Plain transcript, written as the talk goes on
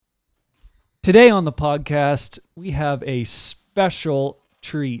Today on the podcast, we have a special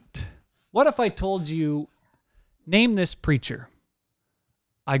treat. What if I told you, name this preacher?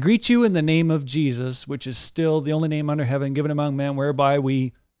 I greet you in the name of Jesus, which is still the only name under heaven given among men whereby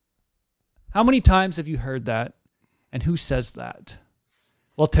we... How many times have you heard that? And who says that?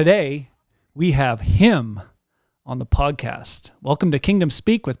 Well, today we have him on the podcast. Welcome to Kingdom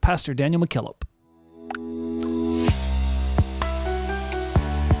Speak with Pastor Daniel McKillop.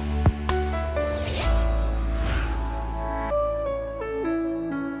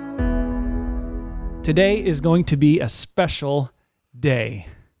 Today is going to be a special day.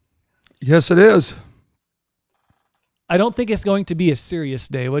 Yes, it is. I don't think it's going to be a serious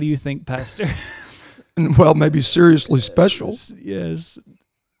day. What do you think, Pastor? Well, maybe seriously special. Yes.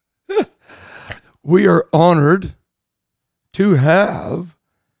 We are honored to have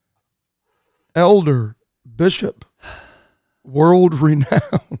Elder Bishop,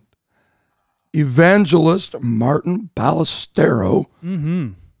 world-renowned evangelist Martin Ballestero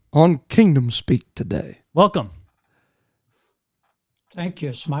on Kingdom Speak today. Welcome. Thank you.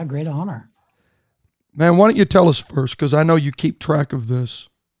 It's my great honor. Man, why don't you tell us first, because I know you keep track of this.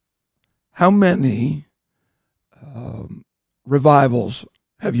 How many revivals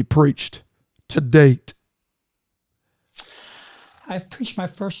have you preached to date? I've preached my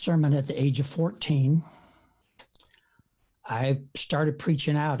first sermon at the age of 14. I started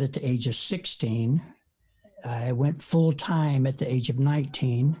preaching out at the age of 16. I went full-time at the age of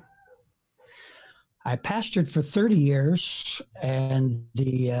 19. I pastored for 30 years, and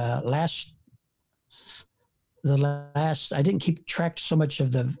the last, I didn't keep track so much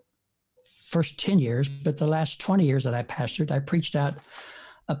of the first 10 years, but the last 20 years that I pastored, I preached out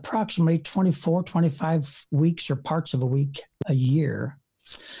approximately 24, 25 weeks or parts of a week a year.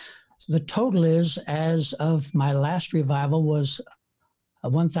 So the total is, as of my last revival, was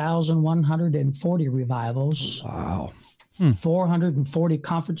 1,140 revivals. Wow. 440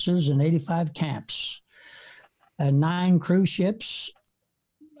 conferences and 85 camps, 9 cruise ships.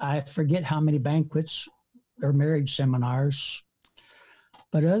 I forget how many banquets or marriage seminars.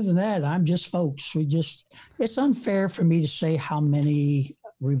 But other than that, I'm just folks. It's unfair for me to say how many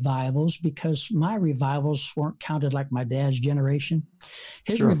revivals, because my revivals weren't counted like my dad's generation.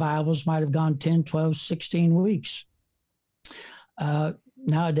 His Sure. revivals might have gone 10, 12, 16 weeks.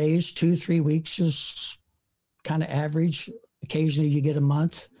 Nowadays, 2-3 weeks is kind of average. Occasionally you get a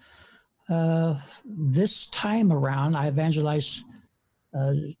month. This time around, I evangelized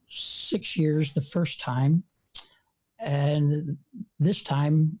 6 years the first time. And this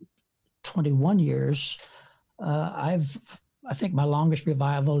time, 21 years. I think my longest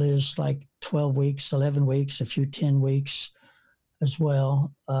revival is like 12 weeks, 11 weeks, a few 10 weeks as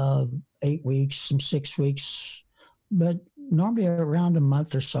well, 8 weeks, some 6 weeks, but normally around a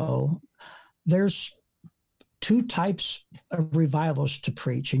month or so. There's 2 types of revivals to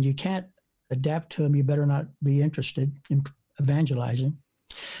preach, and you can't adapt to them. You better not be interested in evangelizing.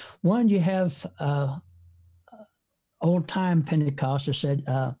 One, you have old-time Pentecosters said,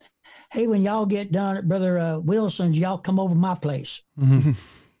 hey, when y'all get done at Brother Wilson's, y'all come over my place. Mm-hmm.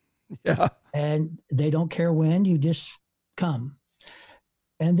 Yeah. And they don't care when, you just come.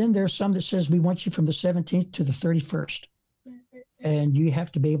 And then there's some that says, we want you from the 17th to the 31st. And you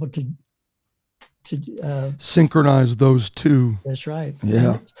have to be able to Synchronize those two. That's right.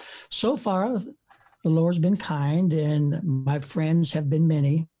 Yeah. And so far, the Lord's been kind, and my friends have been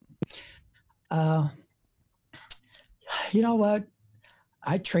many. You know what?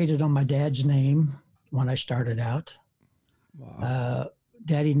 I traded on my dad's name when I started out. Wow.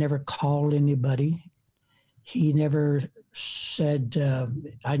 Daddy never called anybody. He never said,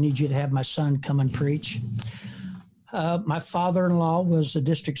 I need you to have my son come and preach. My father-in-law was the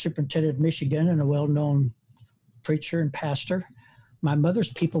district superintendent of Michigan and a well-known preacher and pastor. My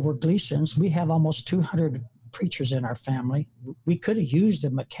mother's people were Gleasons. We have almost 200 preachers in our family. We could have used a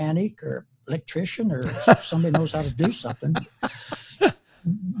mechanic or electrician or somebody knows how to do something.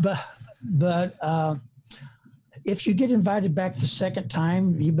 But if you get invited back the second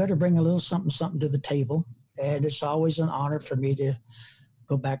time, you better bring a little something to the table. And it's always an honor for me to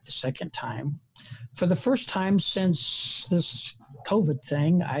go back the second time. For the first time since this COVID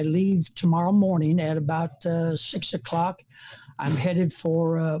thing, I leave tomorrow morning at about 6 o'clock. I'm headed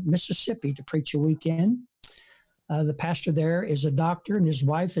for Mississippi to preach a weekend. The pastor there is a doctor, and his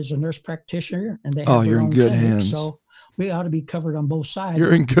wife is a nurse practitioner, and they have their you're in own good clinic, hands. so we ought to be covered on both sides.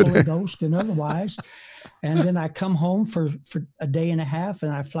 You're in good Holy hands. Ghost and otherwise. And then I come home for a day and a half,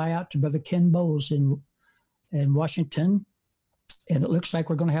 and I fly out to Brother Ken Bowes in Washington. And it looks like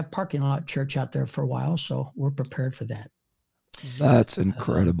we're going to have parking lot church out there for a while, so we're prepared for that. That's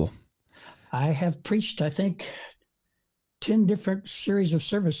incredible. I have preached, I think, 10 different series of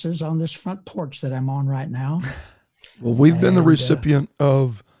services on this front porch that I'm on right now. Well, we've been the And, recipient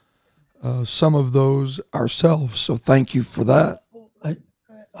of some of those ourselves, so thank you for that.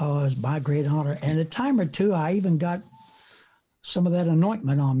 Oh, it's my great honor. And a time or two, I even got some of that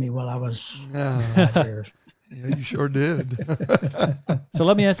anointment on me while I was out there. Yeah, you sure did. So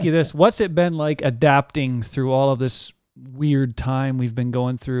let me ask you this. What's it been like adapting through all of this weird time we've been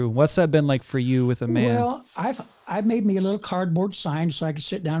going through? What's that been like for you with a man? Well, I've made me a little cardboard sign so I could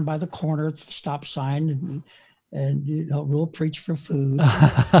sit down by the corner at the stop sign and we'll preach for food.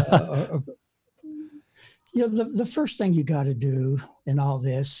 The first thing you got to do in all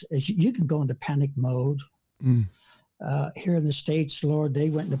this is you can go into panic mode. Here in the States, Lord, they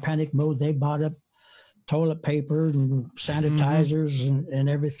went into panic mode. They bought up toilet paper and sanitizers and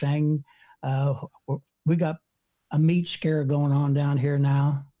everything. We got a meat scare going on down here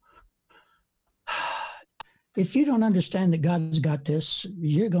now. If you don't understand that God's got this,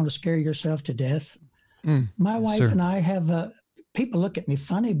 you're going to scare yourself to death. My wife and I have, people look at me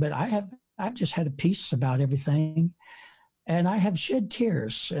funny, but I've just had a peace about everything. And I have shed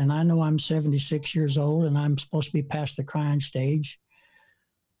tears. And I know I'm 76 years old and I'm supposed to be past the crying stage.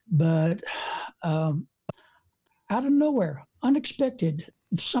 But out of nowhere, unexpected,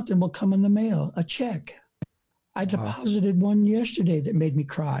 something will come in the mail, a check. I deposited one yesterday that made me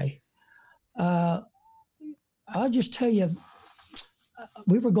cry. I'll just tell you,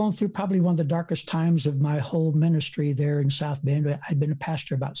 we were going through probably one of the darkest times of my whole ministry there in South Bend. I'd been a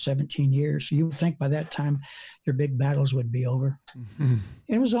pastor about 17 years. So you would think by that time your big battles would be over.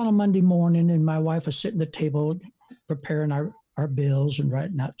 It was on a Monday morning, and my wife was sitting at the table preparing our bills and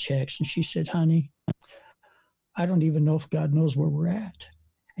writing out checks. And she said, "Honey, I don't even know if God knows where we're at."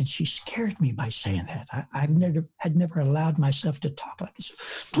 And she scared me by saying that. I had never allowed myself to talk like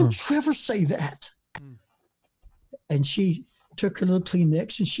this. Don't you ever say that. And she took her little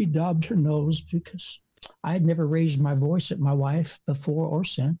Kleenex and she daubed her nose because I had never raised my voice at my wife before or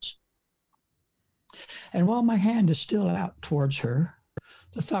since. And while my hand is still out towards her,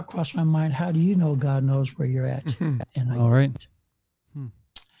 the thought crossed my mind, how do you know God knows where you're at? And I All right.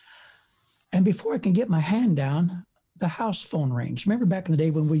 And before I can get my hand down, the house phone rings. Remember back in the day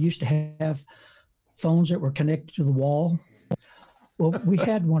when we used to have phones that were connected to the wall? Well, we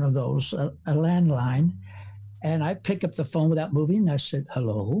had one of those, a landline. And I picked up the phone without moving. And I said,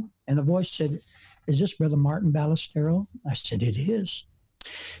 "Hello." And a voice said, "Is this Brother Martin Ballestero?" I said, "It is."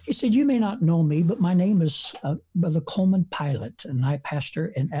 He said, "You may not know me, but my name is Brother Coleman Pilot, and I pastor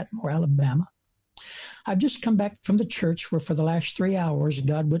in Atmore, Alabama. I've just come back from the church where for the last 3 hours,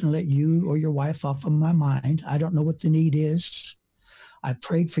 God wouldn't let you or your wife off of my mind. I don't know what the need is. I've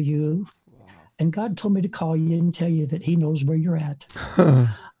prayed for you. And God told me to call you and tell you that he knows where you're at."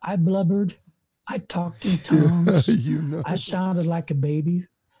 I blubbered. I talked in tongues. I sounded like a baby.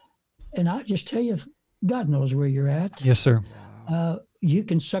 And I just tell you, God knows where you're at. Yes, sir. You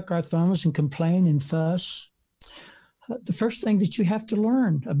can suck our thumbs and complain and fuss. The first thing that you have to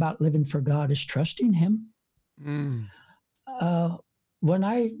learn about living for God is trusting him. When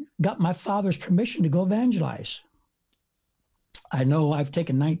I got my father's permission to go evangelize, I know I've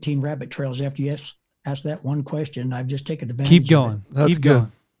taken 19 rabbit trails after you asked that one question. I've just taken advantage. Keep going. That's Keep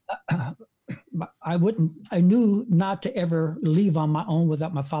good. going. I knew not to ever leave on my own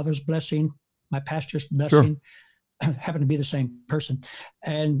without my father's blessing, my pastor's blessing, happened to be the same person,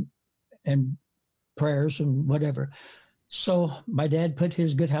 and prayers and whatever. So my dad put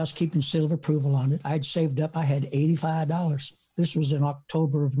his Good Housekeeping seal of approval on it. I'd saved up, I had $85. This was in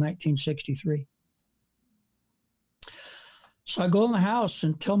October of 1963. So I go in the house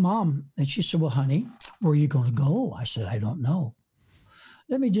and tell Mom, and she said, "Well, honey, where are you going to go?" I said, "I don't know."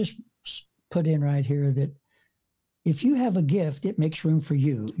 Let me just put in right here that if you have a gift, it makes room for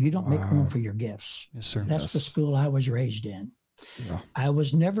you. You don't make room for your gifts. Yes, sir. That's the school I was raised in. Yeah. I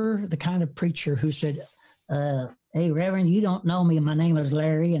was never the kind of preacher who said, "Hey, Reverend, you don't know me. My name is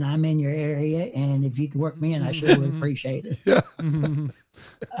Larry, and I'm in your area. And if you could work me in, I sure would appreciate it."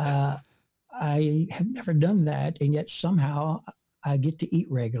 Yeah. I have never done that, and yet somehow I get to eat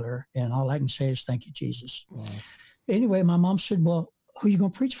regular, and all I can say is thank you, Jesus. Wow. Anyway, my mom said, "Well, who are you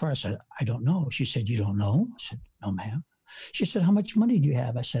going to preach for?" I said, "I don't know." She said, "You don't know?" I said, "No, ma'am." She said, "How much money do you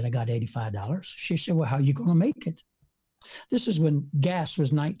have?" I said, "I got $85. She said, "Well, how are you going to make it?" This is when gas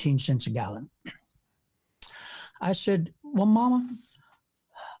was 19 cents a gallon. I said, "Well, Mama,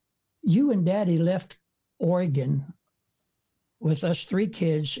 you and Daddy left Oregon with us 3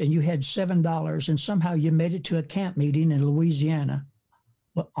 kids, and you had $7, and somehow you made it to a camp meeting in Louisiana.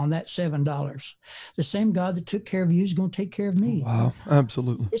 on that $7. The same God that took care of you is going to take care of me. Wow,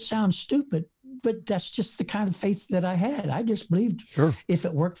 absolutely. It sounds stupid, but that's just the kind of faith that I had. I just believed Sure. if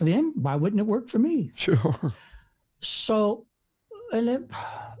it worked for them, why wouldn't it work for me? Sure. So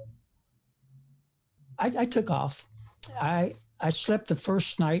I took off. I slept the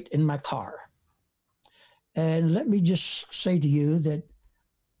first night in my car. And let me just say to you that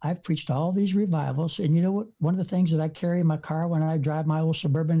I've preached all these revivals. And you know what? One of the things that I carry in my car when I drive my old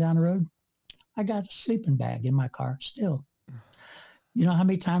Suburban down the road, I got a sleeping bag in my car still. You know how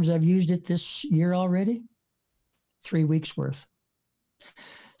many times I've used it this year already? 3 weeks worth.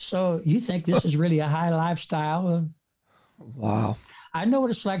 So you think this is really a high lifestyle? Wow. I know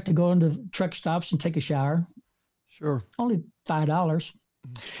what it's like to go into truck stops and take a shower. Sure. Only $5.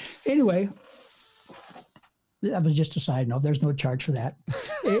 Anyway, that was just a side note. There's no charge for that.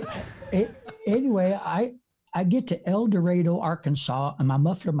 Anyway, I get to El Dorado, Arkansas, and my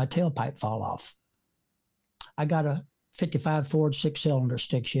muffler, my tailpipe fall off. I got a 55 Ford 6-cylinder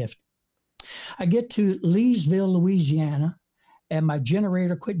stick shift. I get to Leesville, Louisiana, and my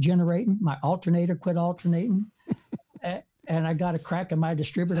generator quit generating. My alternator quit alternating. And I got a crack in my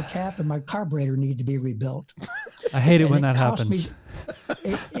distributor cap, and my carburetor needed to be rebuilt. I hate it when that happens.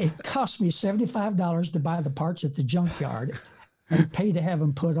 It cost me $75 to buy the parts at the junkyard and pay to have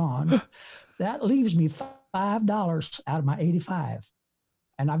them put on. That leaves me $5 out of my 85,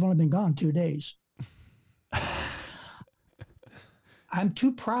 and I've only been gone 2 days. I'm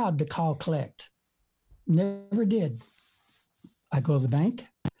too proud to call collect. Never did. I go to the bank.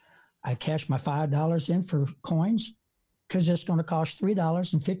 I cash my $5 in for coins because it's going to cost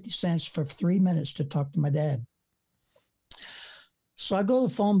 $3.50 for 3 minutes to talk to my dad. So I go to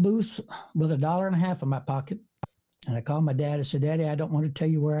the phone booth with $1.50 in my pocket, and I call my dad. I said, Daddy, I don't want to tell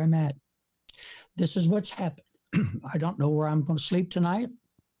you where I'm at. This is what's happened. I don't know where I'm going to sleep tonight.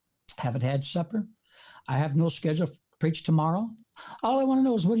 Haven't had supper. I have no schedule to preach tomorrow. All I want to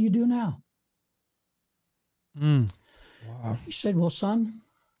know is, what do you do now? Wow. He said, well, son,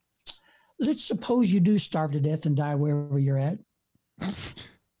 let's suppose you do starve to death and die wherever you're at.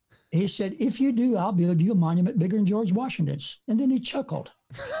 He said, if you do, I'll build you a monument bigger than George Washington's. And then he chuckled.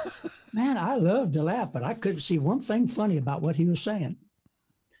 Man, I loved to laugh, but I couldn't see one thing funny about what he was saying.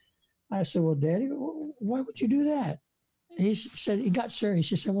 I said, well, Daddy, why would you do that? He said, he got serious.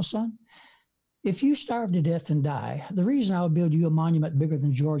 He said, well, son, if you starve to death and die, the reason I will build you a monument bigger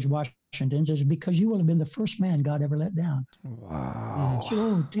than George Washington's is because you will have been the first man God ever let down. Wow. I said,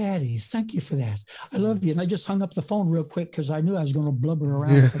 oh, Daddy, thank you for that. I love you. And I just hung up the phone real quick because I knew I was going to blubber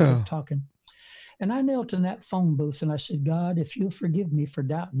around if I kept talking. And I knelt in that phone booth and I said, God, if you'll forgive me for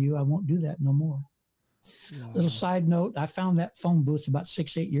doubting you, I won't do that no more. Wow. Little side note, I found that phone booth about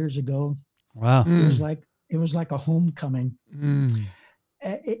 6-8 years ago. Wow. It was like a homecoming.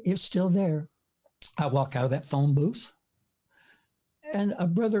 It's still there. I walk out of that phone booth, and a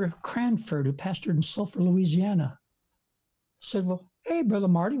brother Cranford, who pastored in Sulphur, Louisiana, said, well, hey, Brother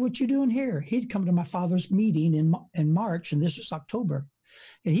Marty, what you doing here? He'd come to my father's meeting in March, and this is October.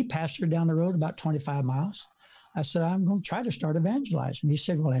 And he pastored down the road about 25 miles. I said, I'm going to try to start evangelizing. He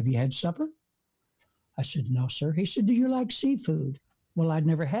said, well, have you had supper? I said, no, sir. He said, do you like seafood? Well, I'd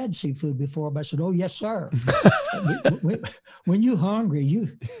never had seafood before, but I said, oh, yes, sir. When you're hungry,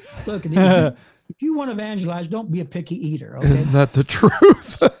 you look, if you want to evangelize, don't be a picky eater. Okay? Isn't that the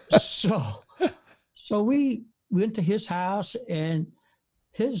truth? So we went to his house, and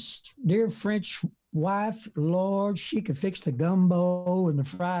his dear French wife, Lord, she could fix the gumbo and the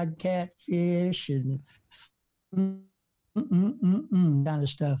fried catfish and kind of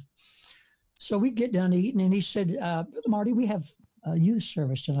stuff. So we get done eating, and he said, Brother Marty, we have a youth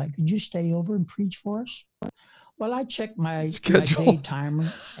service tonight. Could you stay over and preach for us? Well, I checked my day timer,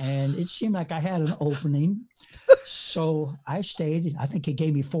 and it seemed like I had an opening. So I stayed. I think he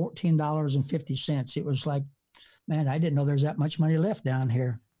gave me $14.50. It was like, man, I didn't know there's that much money left down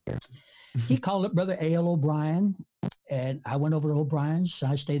here. He called up Brother A.L. O'Brien, and I went over to O'Brien's.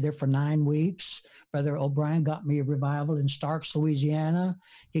 I stayed there for 9 weeks. Brother O'Brien got me a revival in Starks, Louisiana.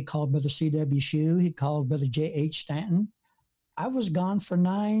 He called Brother C.W. Shue. He called Brother J.H. Stanton. I was gone for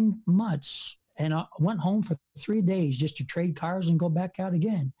 9 months, and I went home for 3 days just to trade cars and go back out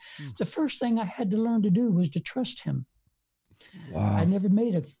again. The first thing I had to learn to do was to trust him. Wow. I never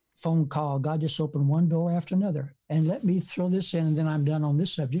made a phone call. God just opened one door after another. And let me throw this in, and then I'm done on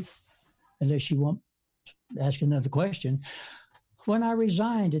this subject, unless you want to ask another question. When I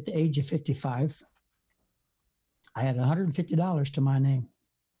resigned at the age of 55, I had $150 to my name.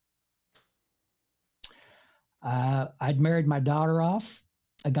 I'd married my daughter off.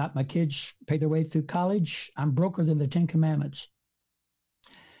 I got my kids pay their way through college. I'm broker than the 10 Commandments.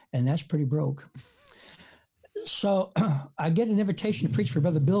 and that's pretty broke. So I get an invitation to preach for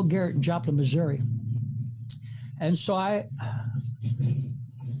Brother Bill Garrett in Joplin, Missouri. And so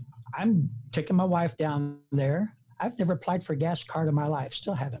I'm taking my wife down there. I've never applied for a gas card in my life,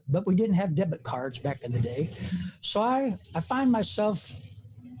 still haven't, but we didn't have debit cards back in the day. So I find myself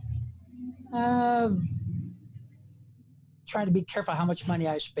trying to be careful how much money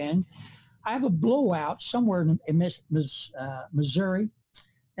I spend. I have a blowout somewhere in Missouri,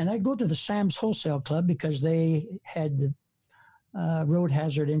 and I go to the Sam's Wholesale Club because they had road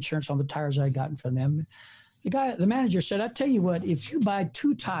hazard insurance on the tires I'd gotten from them. The manager said, I tell you what, if you buy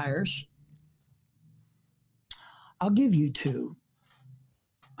 2 tires, I'll give you 2.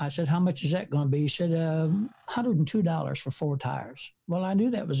 I said, how much is that going to be? He said, $102 for 4 tires. Well, I knew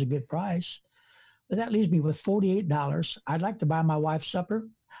that was a good price, but that leaves me with $48. I'd like to buy my wife supper.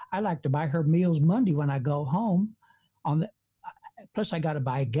 I'd like to buy her meals Monday when I go home. Plus, I got to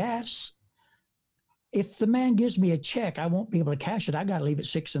buy gas. If the man gives me a check, I won't be able to cash it. I got to leave at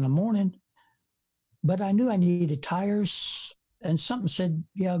 6 in the morning. But I knew I needed tires, and something said,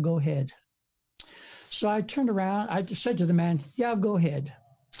 yeah, go ahead. So I turned around. I said to the man, yeah, go ahead.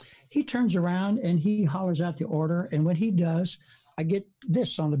 He turns around and he hollers out the order. And when he does, I get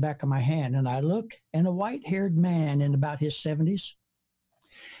this on the back of my hand. And I look, and a white-haired man in about his 70s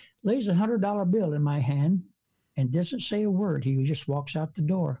lays a $100 bill in my hand and doesn't say a word. He just walks out the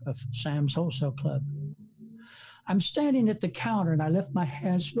door of Sam's Wholesale Club. I'm standing at the counter and I lift my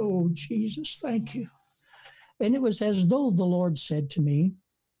hands. Oh, Jesus, thank you. And it was as though the Lord said to me,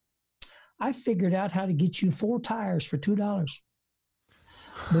 I figured out how to get you 4 tires for $2.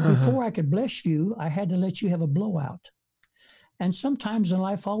 But before I could bless you, I had to let you have a blowout. And sometimes in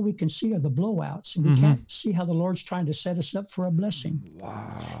life, all we can see are the blowouts. And we can't see how the Lord's trying to set us up for a blessing.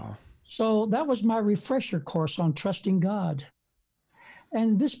 Wow. So that was my refresher course on trusting God.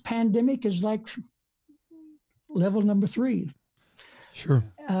 And this pandemic is like level number 3. Sure.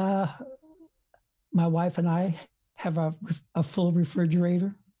 My wife and I have a full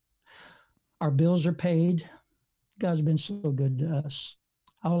refrigerator. Our bills are paid. God's been so good to us.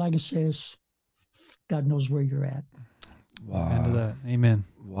 All I can say is God knows where you're at. Wow. Amen to that. Amen.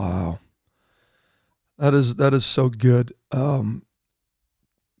 Wow. That is so good.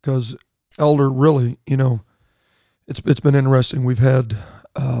 Because Elder, really, it's been interesting. We've had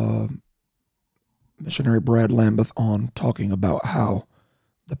missionary Brad Lambeth on talking about how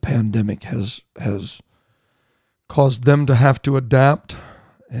the pandemic has caused them to have to adapt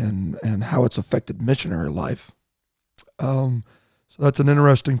and how it's affected missionary life. So that's an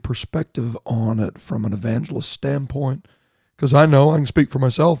interesting perspective on it from an evangelist standpoint, because I know, I can speak for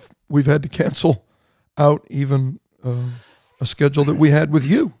myself, we've had to cancel out even a schedule that we had with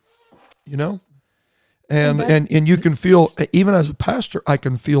you, and you can feel, even as a pastor, I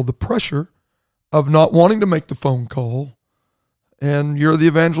can feel the pressure of not wanting to make the phone call, and you're the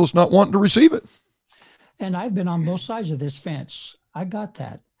evangelist not wanting to receive it. And I've been on both sides of this fence. I got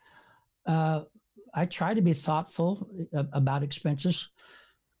that. I try to be thoughtful about expenses.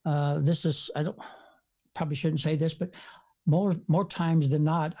 I probably shouldn't say this, but more times than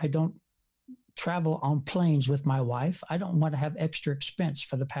not, I don't travel on planes with my wife. I don't want to have extra expense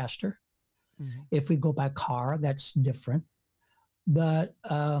for the pastor. Mm-hmm. If we go by car, that's different. But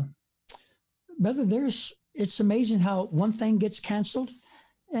brother, it's amazing how one thing gets canceled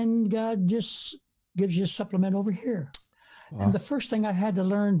and God just gives you a supplement over here. Wow. And the first thing I had to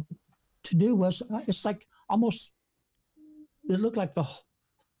learn to do was, it's like almost, it looked like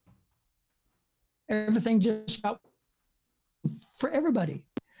everything just got for everybody.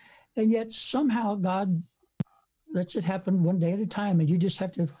 And yet somehow God lets it happen one day at a time. And you just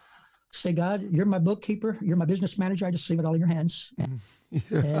have to say, God, you're my bookkeeper. You're my business manager. I just leave it all in your hands. Yeah.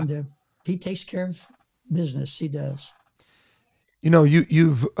 And he takes care of business. He does.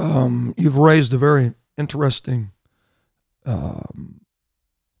 You've raised a very interesting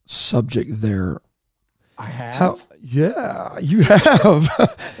subject there. I have? Yeah, you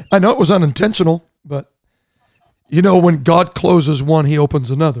have. I know it was unintentional, but when God closes one, he opens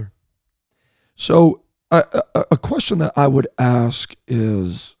another. So a question that I would ask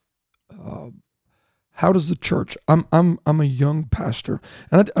is, how does the church, I'm a young pastor,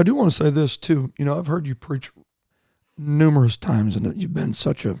 and I do want to say this too. I've heard you preach numerous times, and you've been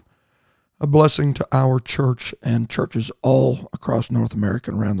such a blessing to our church and churches all across North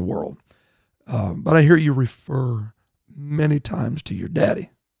America and around the world. But I hear you refer many times to your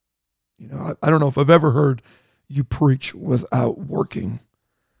daddy. I don't know if I've ever heard you preach without working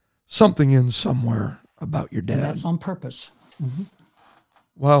something in somewhere about your dad. And that's on purpose. Mm-hmm.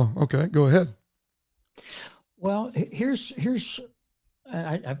 Wow. Okay, go ahead. Well, here's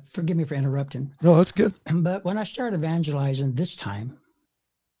I forgive me for interrupting, No, that's good. but when I started evangelizing this time,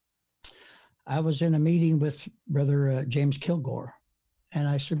 I was in a meeting with Brother James Kilgore, and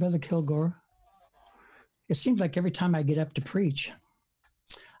I said, Brother Kilgore, it seems like every time I get up to preach,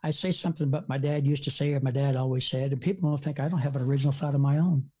 I say something about my dad used to say, or my dad always said, and people don't think I don't have an original thought of my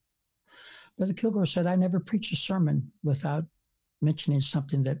own. Brother Kilgore said, I never preach a sermon without mentioning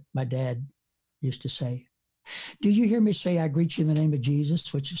something that my dad used to say. Do you hear me say, I greet you in the name of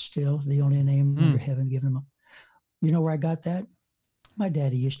Jesus, which is still the only name under heaven given him? You know where I got that? My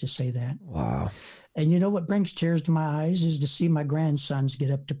daddy used to say that. Wow. And you know what brings tears to my eyes is to see my grandsons get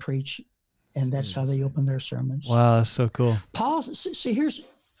up to preach, and that's how they open their sermons. Wow, that's so cool. Paul, see, here's,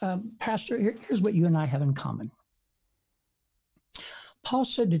 Pastor, here's what you and I have in common. Paul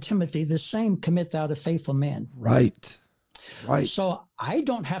said to Timothy, the same commit thou to faithful men. Right. Right. So I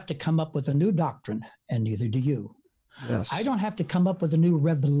don't have to come up with a new doctrine, and neither do you. Yes. I don't have to come up with a new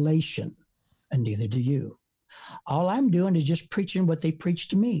revelation, and neither do you. All I'm doing is just preaching what they preached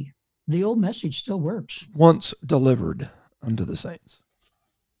to me. The old message still works. Once delivered unto the saints.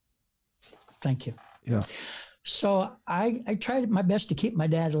 Thank you. Yeah. So I tried my best to keep my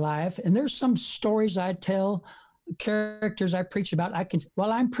dad alive. And there's some stories I tell, characters I preach about.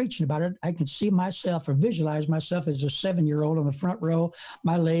 While I'm preaching about it, I can see myself or visualize myself as a 7-year-old on the front row,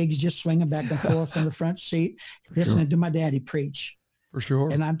 my legs just swinging back and forth on the front seat, listening to my daddy preach. For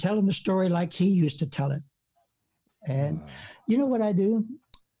sure. And I'm telling the story like he used to tell it. And you know what I do?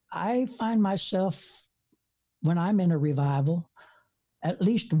 I find myself, when I'm in a revival, at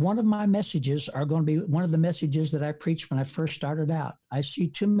least one of my messages are going to be one of the messages that I preached when I first started out. I see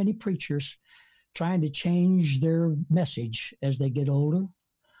too many preachers trying to change their message as they get older.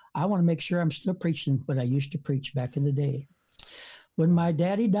 I want to make sure I'm still preaching what I used to preach back in the day. When my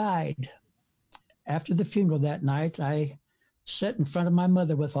daddy died, after the funeral that night, I sat in front of my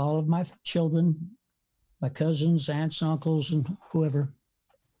mother with all of my children, my cousins, aunts, uncles, and whoever.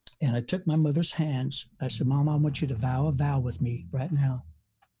 And I took my mother's hands. I said, Mom, I want you to vow a vow with me right now.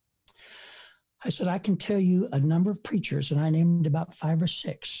 I said, I can tell you a number of preachers, and I named about 5 or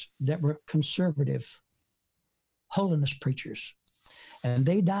 6 that were conservative, holiness preachers. And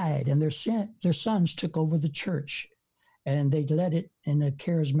they died, and their sons took over the church, and they led it in a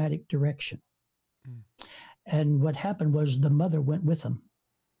charismatic direction. And what happened was the mother went with them.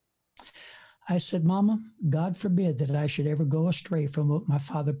 I said, Mama, God forbid that I should ever go astray from what my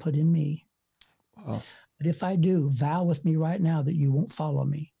father put in me. Wow. But if I do, vow with me right now that you won't follow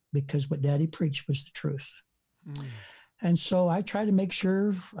me, because what Daddy preached was the truth. And so I try to make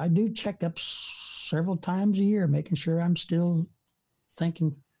sure I do checkups several times a year, making sure I'm still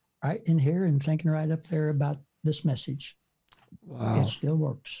thinking right in here and thinking right up there about this message. Wow. It still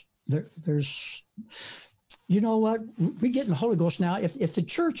works. There's... You know what? We get in the Holy Ghost now. If the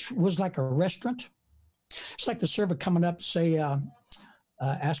church was like a restaurant, it's like the server coming up, say,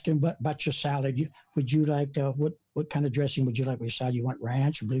 asking about your salad. Would you like, what kind of dressing would you like with your salad? You want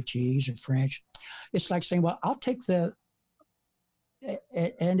ranch or blue cheese or French? It's like saying, well, I'll take and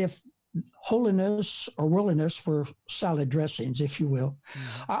if holiness or worldliness were salad dressings, if you will,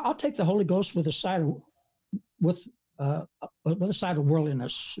 I'll take the Holy Ghost with a side of, with a side of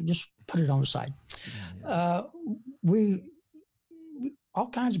worldliness. Just put it on the side. We all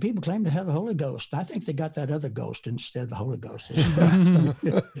kinds of people claim to have the Holy Ghost. I think they got that other ghost instead of the Holy Ghost.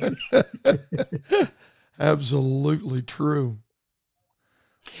 Absolutely true.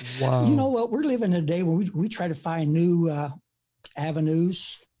 Wow. You know what? We're living in a day when we try to find new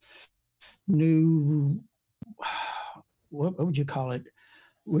avenues, new, what would you call it?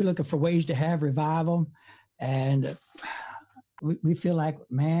 We're looking for ways to have revival. And we feel like,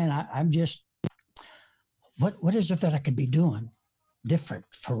 man, I'm just, what is it that I could be doing different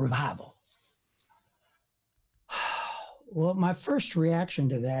for revival? Well, my first reaction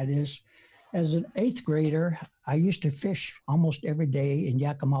to that is, as an 8th grader, I used to fish almost every day in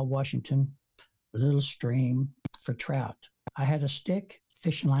Yakima, Washington, a little stream for trout. I had a stick,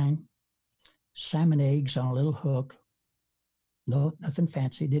 fishing line, salmon eggs on a little hook. No, nothing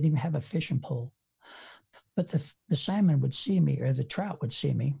fancy. Didn't even have a fishing pole. But the salmon would see me, or the trout would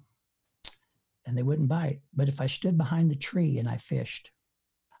see me, and they wouldn't bite. But if I stood behind the tree and I fished,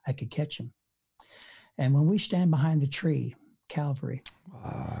 I could catch them. And when we stand behind the tree, Calvary,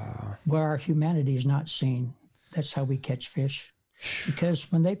 where our humanity is not seen, that's how we catch fish.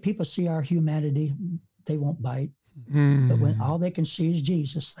 Because when people see our humanity, they won't bite. But when all they can see is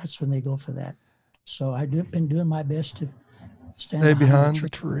Jesus, that's when they go for that. So I've been doing my best to stand behind the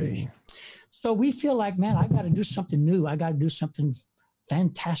tree. So we feel like, man, I got to do something new. I got to do something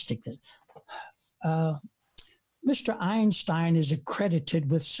fantastic. Mr. Einstein is accredited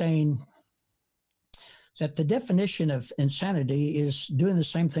with saying that the definition of insanity is doing the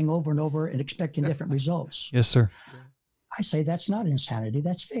same thing over and over and expecting different results. Yes, sir. I say that's not insanity,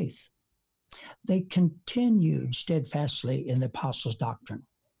 that's faith. They continued steadfastly in the apostles' doctrine.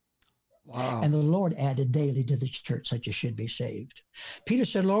 Wow. And the Lord added daily to the church such as should be saved. Peter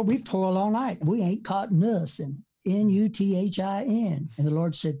said, Lord, we've toiled all night. We ain't caught nothing. N-U-T-H-I-N. And the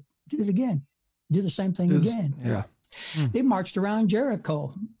Lord said, do it again. Do the same thing again. Yeah. They marched around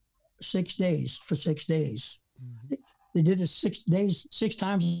Jericho 6 days for 6 days. They did it 6 days, 6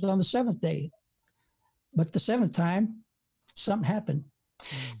 times on the 7th day. But the 7th time, something happened.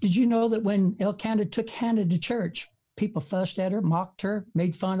 Did you know that when Elkanah took Hannah to church, people fussed at her, mocked her,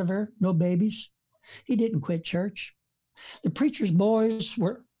 made fun of her, no babies? He didn't quit church. The preacher's boys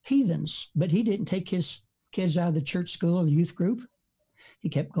were heathens, but he didn't take his kids out of the church school or the youth group. He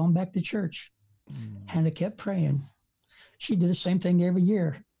kept going back to church. Hannah kept praying. She did the same thing every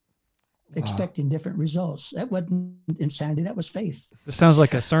year, expecting different results. That wasn't insanity. That was faith. This sounds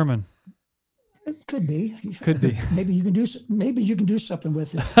like a sermon. It could be. Could be. Maybe you can do something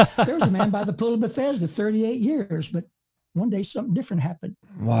with it. There was a man by the pool of Bethesda, 38 years, but one day something different happened.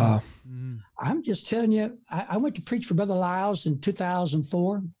 Wow. I'm just telling you, I went to preach for Brother Lyles in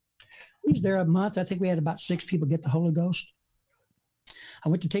 2004. We was there a month. I think we had about 6 people get the Holy Ghost. I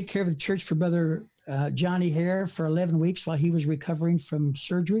went to take care of the church for Brother Johnny Hare for 11 weeks while he was recovering from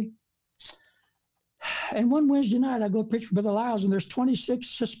surgery. And one Wednesday night, I go preach for Brother Lyles, and there's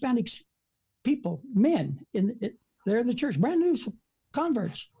 26 Hispanic people, men, there in the church, brand new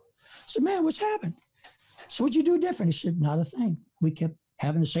converts. I said, man, what's happened? So what'd you do different? He said, not a thing. We kept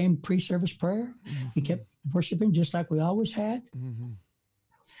having the same pre-service prayer. We kept worshiping just like we always had.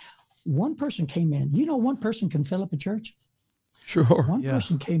 One person came in. You know, one person can fill up a church. Sure. One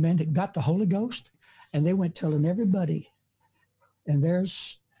person came in that got the Holy Ghost, and they went telling everybody. And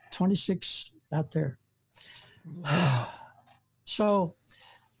there's 26 out there. Wow. So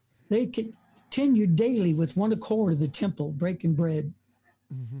they continued daily with one accord of the temple, breaking bread,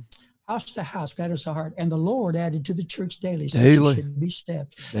 house to house, glad as a heart. And the Lord added to the church daily. So you should be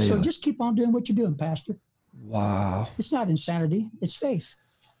stepped. So just keep on doing what you're doing, Pastor. Wow. It's not insanity. It's faith.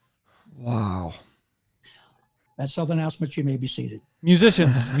 Wow. That's all the announcements. You may be seated.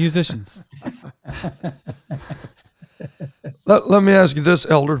 Musicians. Let me ask you this,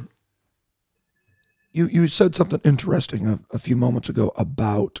 Elder. You said something interesting a few moments ago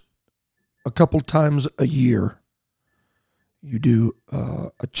about a couple times a year you do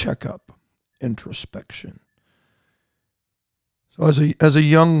a checkup, introspection. So as a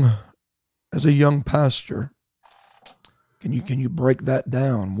young pastor, can you break that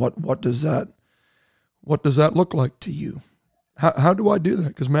down? What does that look like to you? How do I do that?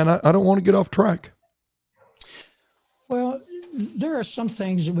 Because man, I don't want to get off track. Well, there are some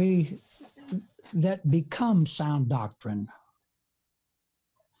things that become sound doctrine.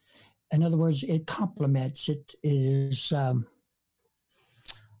 In other words, it complements, it is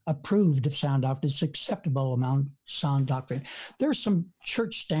approved of sound doctrine. It's acceptable amount sound doctrine. There are some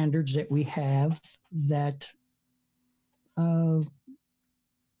church standards that we have that are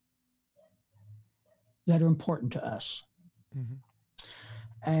important to us.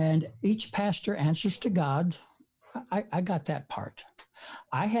 And each pastor answers to God. I got that part.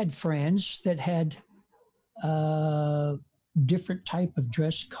 I had friends that had different type of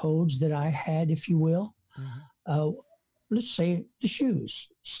dress codes that I had, if you will. Let's say the shoes.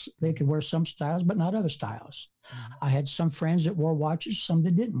 They could wear some styles, but not other styles. I had some friends that wore watches, some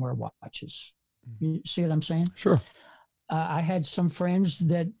that didn't wear watches. You see what I'm saying? Sure. I had some friends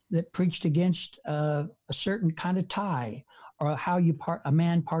that preached against a certain kind of tie or how a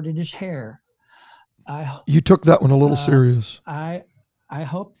man parted his hair. You took that one a little serious. I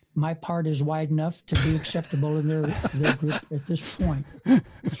hope my part is wide enough to be acceptable in their group at this point.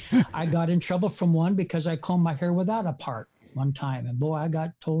 I got in trouble from one because I combed my hair without a part one time, and boy, I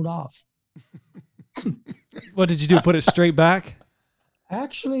got told off. What did you do? Put it straight back?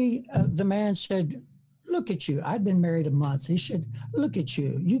 Actually, the man said, look at you. I'd been married a month. He said, look at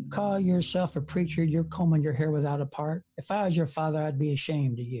you. You call yourself a preacher. You're combing your hair without a part. If I was your father, I'd be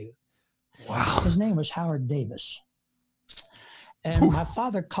ashamed of you. Wow. His name was Howard Davis. And my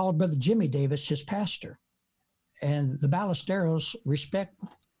father called Brother Jimmy Davis his pastor. And the Ballesteros respect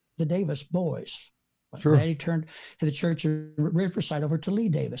the Davis boys. Sure. Daddy turned to the church of Riverside over to Lee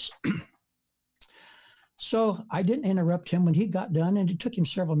Davis. So I didn't interrupt him when he got done, and it took him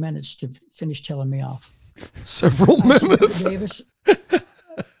several minutes to finish telling me off. Several minutes. Davis,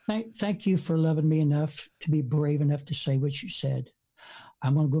 thank you for loving me enough to be brave enough to say what you said.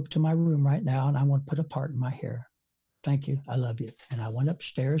 I'm going to go up to my room right now, and I want to put a part in my hair. Thank you. I love you. And I went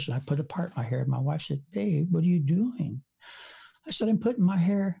upstairs and I put a part in my hair. My wife said, Dave, what are you doing? I said, I'm putting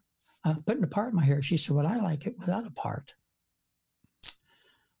a part in my hair. She said, well, I like it without a part.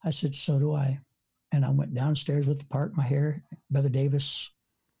 I said, so do I. And I went downstairs with the part in my hair. Brother Davis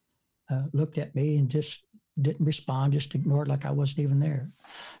looked at me and just didn't respond, just ignored like I wasn't even there.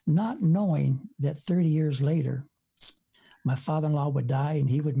 Not knowing that 30 years later, my father-in-law would die and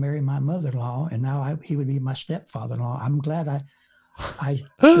he would marry my mother-in-law, and now he would be my stepfather-in-law. I'm glad I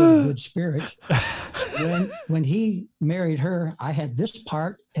showed a good spirit. When he married her, I had this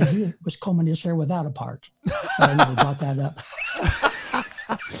part, and he was combing his hair without a part. But I never brought that up.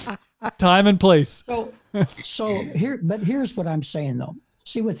 Time and place. So here's what I'm saying though.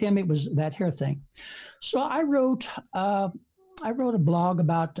 See, with him, it was that hair thing. So I wrote a blog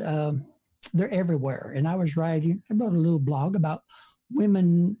about they're everywhere, and I wrote a little blog about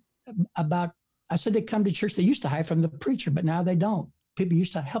women. I said they come to church. They used to hide from the preacher, but now they don't. People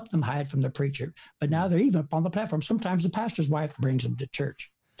used to help them hide from the preacher, but now they're even up on the platform. Sometimes the pastor's wife brings them to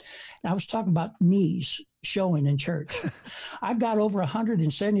church. And I was talking about knees showing in church. I got over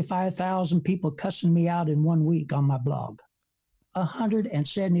 175,000 people cussing me out in 1 week on my blog.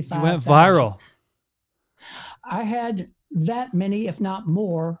 175,000. You went viral. I had that many, if not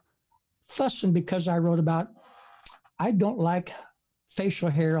more, fussing because I wrote about, I don't like facial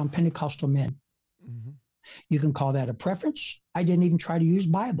hair on Pentecostal men. Mm-hmm. You can call that a preference. I didn't even try to use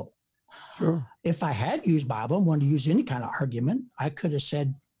Bible. Sure. If I had used Bible and wanted to use any kind of argument, I could have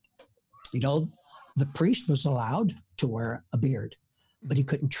said, the priest was allowed to wear a beard, but he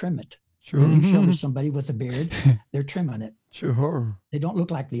couldn't trim it. Sure. When you show me somebody with a beard, they're trimming it. Sure. They don't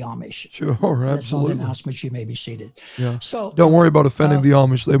look like the Amish. Sure, absolutely. That's all the announcements. You may be seated. Yeah. So don't worry about offending the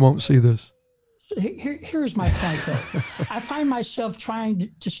Amish. They won't see this. Here's my point, though. I find myself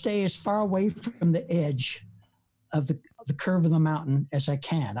trying to stay as far away from the edge of the curve of the mountain as I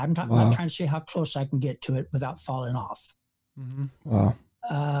can. I'm trying to see how close I can get to it without falling off. Mm-hmm.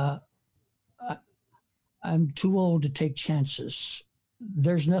 Wow. I'm too old to take chances.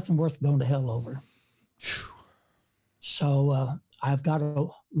 There's nothing worth going to hell over. So I've got the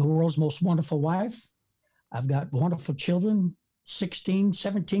world's most wonderful wife. I've got wonderful children, 16,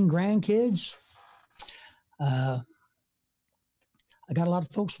 17 grandkids. I got a lot of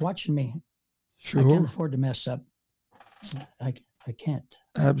folks watching me. Sure. I can't afford to mess up. I can't.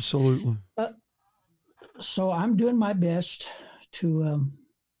 Absolutely. So I'm doing my best to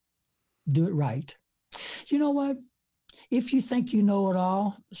do it right. You know what? If you think you know it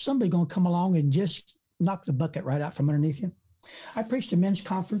all, somebody's going to come along and just knock the bucket right out from underneath you. I preached a men's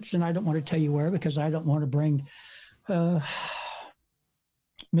conference, and I don't want to tell you where because I don't want to bring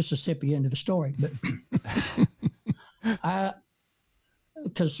Mississippi into the story. But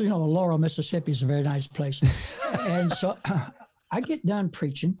because, Laurel, Mississippi is a very nice place. And so I get done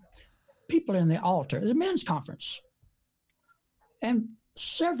preaching. People are in the altar. It's a men's conference. And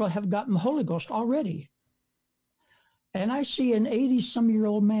several have gotten the Holy Ghost already. And I see an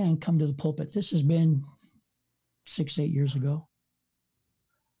 80-some-year-old man come to the pulpit. This has been 6-8 years ago.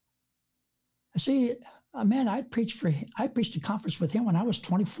 I see a man I preached a conference with him when I was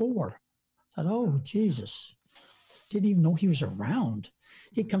 24. I thought, oh, Jesus. Didn't even know he was around.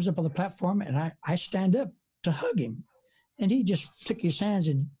 He comes up on the platform, and I stand up to hug him. And he just took his hands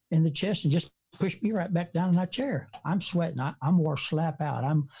in the chest and just pushed me right back down in that chair. I'm sweating. I'm wore slap out.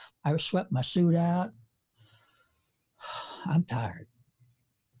 I swept my suit out. I'm tired.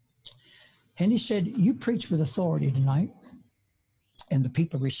 And he said, you preach with authority tonight. And the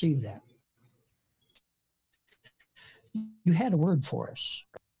people received that. You had a word for us.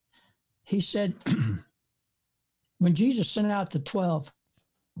 He said, when Jesus sent out the 12,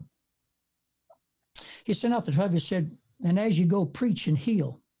 he said, and as you go, preach and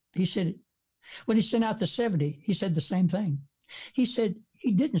heal. He said, when he sent out the 70, he said the same thing. He said,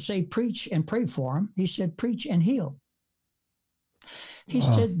 he didn't say preach and pray for him. He said, preach and heal. He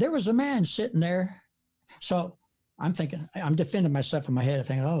said, there was a man sitting there. So I'm thinking, I'm defending myself in my head. I'm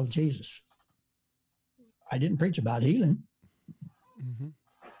thinking, oh, Jesus, I didn't preach about healing. Mm-hmm.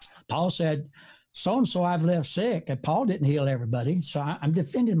 Paul said, so-and-so I've left sick. And Paul didn't heal everybody. So I'm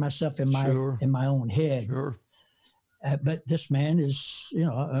defending myself in my own head. Sure. But this man is,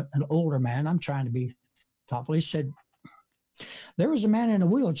 an older man. I'm trying to be thoughtful. He said, there was a man in a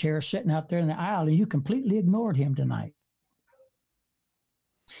wheelchair sitting out there in the aisle, and you completely ignored him tonight.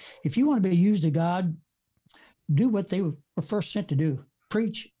 If you want to be used of God, do what they were first sent to do,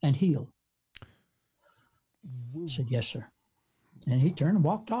 preach and heal. I said, yes, sir. And he turned and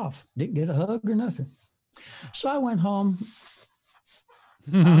walked off. Didn't get a hug or nothing. So I went home.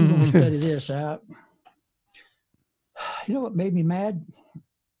 I'm going to study this out. You know what made me mad?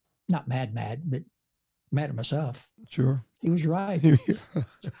 Not mad, but mad at myself. Sure. He was right.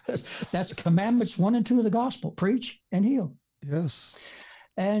 That's commandments 1 and 2 of the gospel: preach and heal. Yes.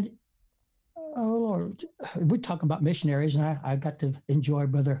 And oh Lord, we're talking about missionaries, and I got to enjoy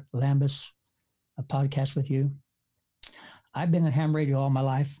Brother Lambus, a podcast with you. I've been in ham radio all my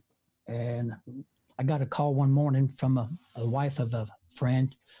life, and I got a call one morning from a wife of a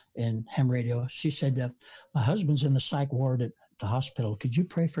friend in ham radio. She said, my husband's in the psych ward at the hospital. Could you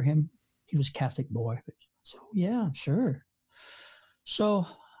pray for him? He was a Catholic boy. So, yeah, sure. So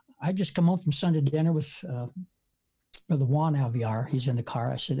I just come home from Sunday dinner with Brother Juan Alviar. He's in the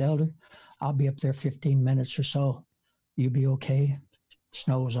car. I said, Elder, I'll be up there 15 minutes or so. You be okay?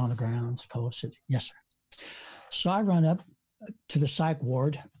 Snow was on the ground. It's cold. I said, yes, sir. So I run up to the psych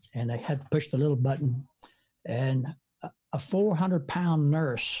ward, and I had to push the little button, and a 400-pound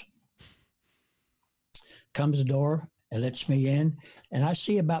nurse comes to the door and lets me in, and I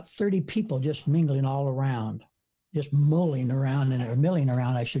see about 30 people just mingling all around, just milling around,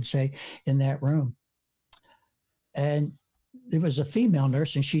 I should say, in that room. And there was a female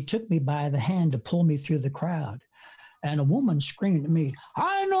nurse, and she took me by the hand to pull me through the crowd. And a woman screamed at me,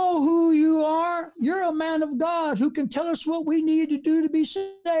 I know who you are. You're a man of God who can tell us what we need to do to be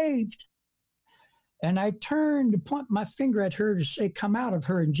saved. And I turned to point my finger at her to say, come out of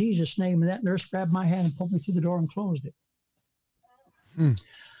her in Jesus' name. And that nurse grabbed my hand and pulled me through the door and closed it.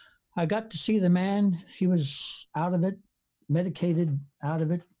 I got to see the man. He was out of it, medicated out of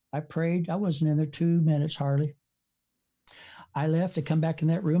it. I prayed. I wasn't in there 2 minutes hardly. I left. I come back in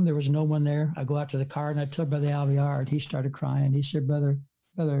that room. There was no one there. I go out to the car, and I told Brother Alviar, and he started crying. He said, Brother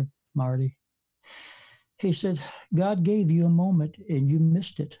Marty, he said, God gave you a moment and you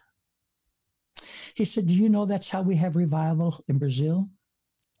missed it. He said, do you know that's how we have revival in Brazil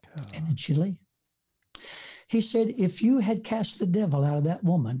and in Chile? He said, if you had cast the devil out of that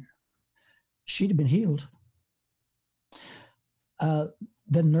woman, she'd have been healed. The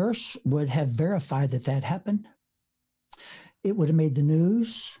nurse would have verified that happened. It would have made the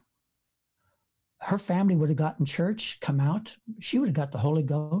news. Her family would have gotten church, come out. She would have got the Holy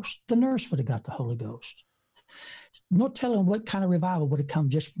Ghost. The nurse would have got the Holy Ghost. No telling what kind of revival would have come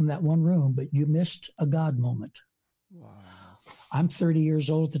just from that one room, but you missed a God moment. Wow. I'm 30 years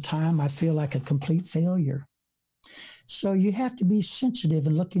old at the time. I feel like a complete failure. So you have to be sensitive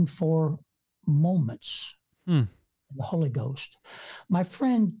and looking for moments in the Holy Ghost. My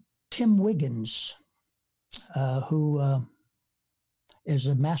friend Tim Wiggins, who is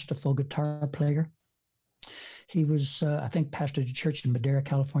a masterful guitar player. He was, I think, pastored a church in Madera,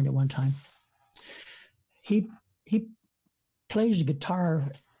 California at one time. He plays the guitar,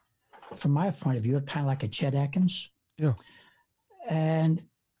 from my point of view, kind of like a Chet Atkins. Yeah. And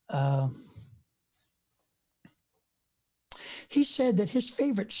he said that his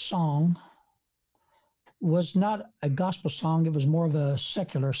favorite song was not a gospel song. It was more of a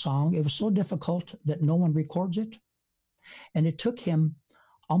secular song. It was so difficult that no one records it. And it took him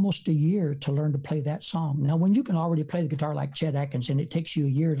almost a year to learn to play that song. Now, when you can already play the guitar like Chet Atkins and it takes you a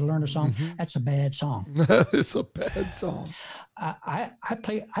year to learn a song, that's a bad song. It's a bad song. I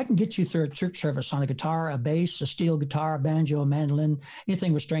can get you through a church service on a guitar, a bass, a steel guitar, a banjo, a mandolin,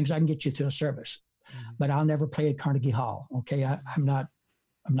 anything with strings. I can get you through a service, but I'll never play at Carnegie Hall. Okay, I'm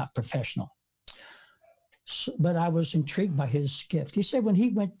not professional. So, but I was intrigued by his gift. He said when he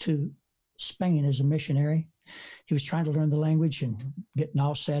went to Spain as a missionary, he was trying to learn the language and getting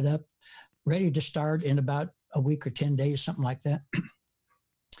all set up, ready to start in about a week or 10 days, something like that.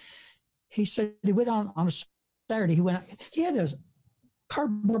 He said he went on a Saturday. He had his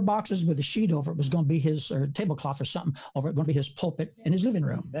cardboard boxes with a sheet over it. Was going to be his, or tablecloth or something over it, going to be his pulpit in his living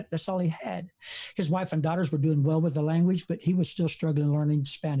room. That's all he had. His wife and daughters were doing well with the language, but he was still struggling learning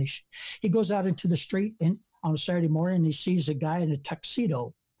Spanish. He goes out into the street on a Saturday morning, and he sees a guy in a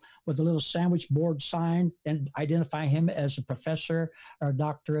tuxedo with a little sandwich board sign and identify him as a professor or a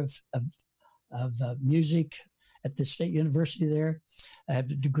doctor of music at the State University there,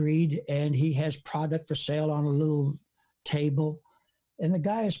 degreed, and he has product for sale on a little table. And the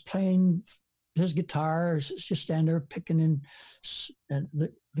guy is playing his guitar, just standing there picking in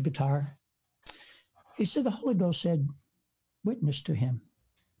the guitar. He said the Holy Ghost said, witness to him.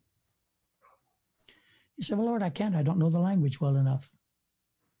 He said, well, Lord, I can't. I don't know the language well enough.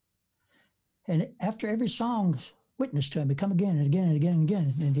 And after every song, witness to him. He'd come again and again and again and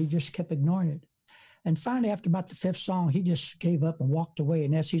again. And he just kept ignoring it. And finally, after about the fifth song, he just gave up and walked away.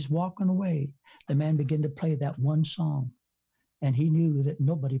 And as he's walking away, the man began to play that one song. And he knew that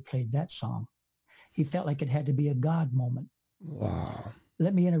nobody played that song. He felt like it had to be a God moment. Wow.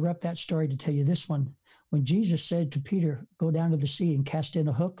 let me interrupt that story to tell you this one. When Jesus said to Peter, go down to the sea and cast in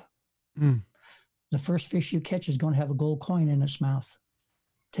a hook, the first fish you catch is going to have a gold coin in its mouth.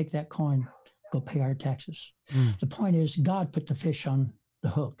 Take that coin, go pay our taxes. The point is, God put the fish on the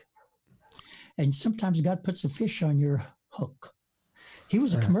hook. And sometimes God puts a fish on your hook. He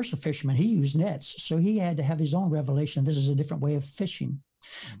was a commercial fisherman. He used nets. So he had to have his own revelation. This is a different way of fishing.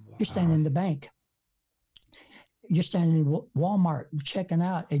 Wow. You're standing in the bank. You're standing in Walmart checking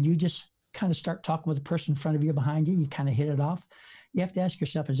out, and you just kind of start talking with the person in front of you, behind you. You kind of hit it off. You have to ask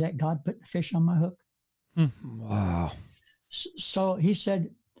yourself, is that God putting the fish on my hook? Wow. So he said,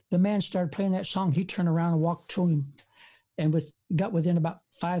 the man started playing that song. He turned around and walked to him and got within about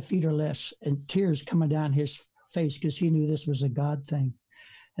 5 feet or less, and tears coming down his face because he knew this was a God thing.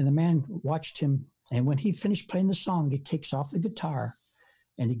 And the man watched him. And when he finished playing the song, he takes off the guitar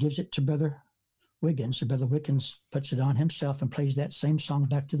and he gives it to Brother Wiggins. And Brother Wiggins puts it on himself and plays that same song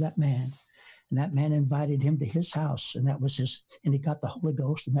back to that man. And that man invited him to his house. And and he got the Holy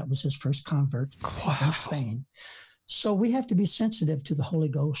Ghost. And that was his first convert in Spain. So we have to be sensitive to the Holy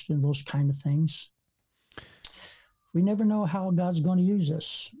Ghost and those kind of things. We never know how God's going to use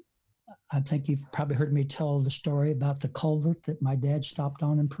us. I think you've probably heard me tell the story about the culvert that my dad stopped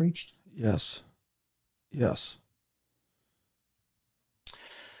on and preached. Yes. Yes.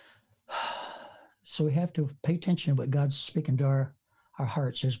 So we have to pay attention to what God's speaking to our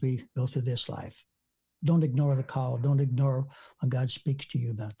hearts as we go through this life. Don't ignore the call. Don't ignore when God speaks to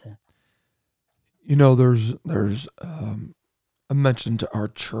you about that. You know, there's I mentioned to our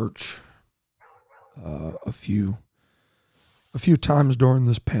church a few times during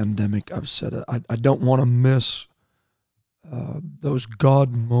this pandemic. I've said it. I don't want to miss those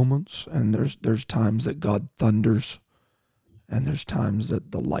God moments, and there's times that God thunders, and there's times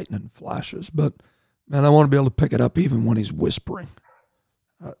that the lightning flashes. But man, I want to be able to pick it up even when He's whispering.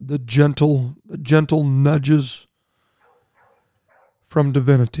 The gentle nudges from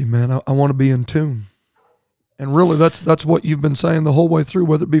divinity, man. I want to be in tune. And really, that's what you've been saying the whole way through,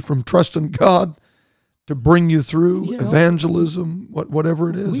 whether it be from trusting God to bring you through evangelism, whatever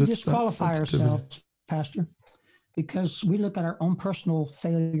it is. We disqualify ourselves, Pastor, because we look at our own personal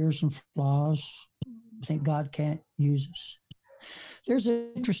failures and flaws. I think God can't use us. There's an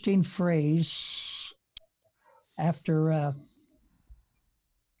interesting phrase after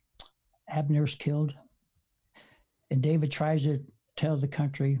Abner's killed, and David tries to tell the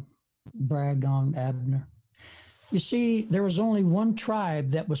country, brag on Abner. You see, there was only one tribe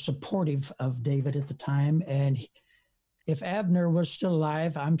that was supportive of David at the time, and if Abner was still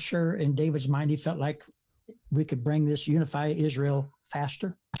alive, I'm sure in David's mind he felt like we could bring this, unify Israel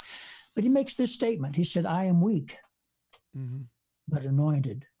faster. But he makes this statement. He said, I am weak, but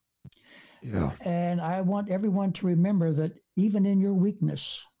anointed. Yeah. And I want everyone to remember that even in your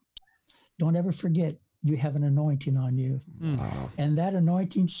weakness, don't ever forget you have an anointing on you. Wow. And that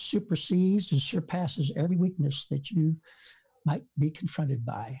anointing supersedes and surpasses every weakness that you might be confronted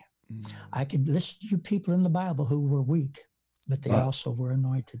by. I could list you people in the Bible who were weak, but they also were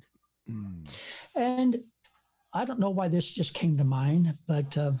anointed. And I don't know why this just came to mind,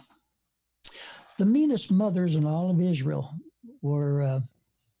 but the meanest mothers in all of Israel were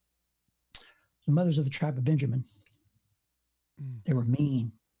the mothers of the tribe of Benjamin. They were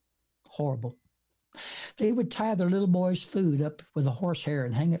mean, horrible. They would tie their little boy's food up with a horsehair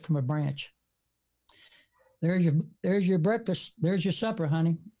and hang it from a branch. There's your breakfast. There's your supper,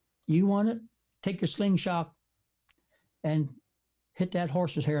 honey. You want it? Take your slingshot and hit that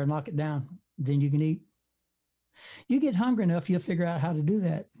horse's hair and knock it down. Then you can eat. You get hungry enough, you'll figure out how to do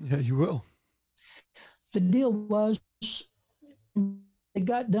that. Yeah, you will. The deal was, they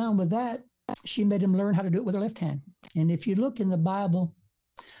got done with that. She made him learn how to do it with her left hand. And if you look in the Bible,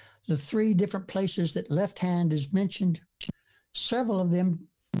 the 3 different places that left hand is mentioned, several of them,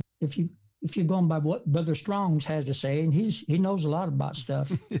 if you're going by what Brother Strong's has to say, and he knows a lot about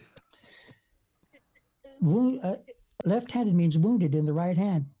stuff. Left-handed means wounded in the right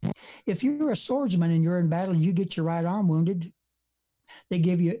hand. If you're a swordsman and you're in battle and you get your right arm wounded,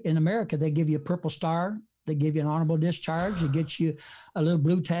 in America, they give you a purple star. They give you an honorable discharge. It gets you a little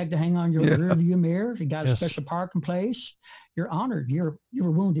blue tag to hang on your rear view mirror. You got a special parking place. You're honored. You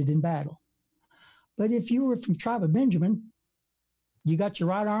were wounded in battle. But if you were from the tribe of Benjamin, you got your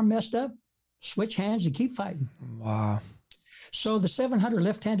right arm messed up, switch hands and keep fighting. Wow. So the 700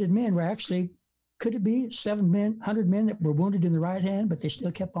 left-handed men were actually, could it be 700 men that were wounded in the right hand, but they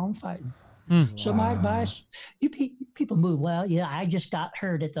still kept on fighting. So my advice, you people move, well, yeah, I just got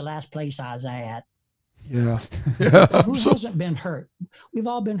hurt at the last place I was at. Yeah. Who hasn't been hurt? We've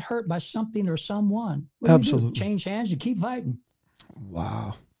all been hurt by something or someone. Absolutely. Change hands and keep fighting.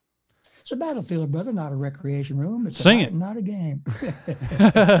 Wow. It's a battlefield, brother, not a recreation room. It's Sing a it. fight, not a game.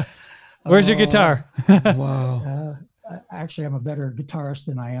 Where's your guitar? Wow. Actually, I'm a better guitarist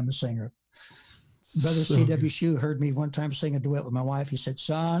than I am a singer. Brother So C.W. Shue heard me one time sing a duet with my wife. He said,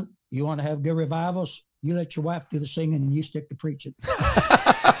 "Son, you want to have good revivals? You let your wife do the singing and you stick to preaching."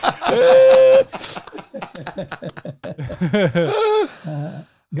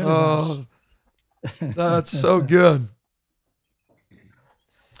 Good advice. Oh, that's so good.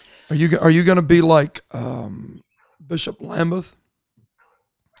 Are you going to be like Bishop Lambeth?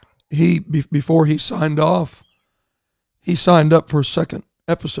 Before he signed off, he signed up for a second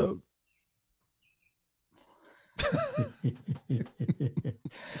episode.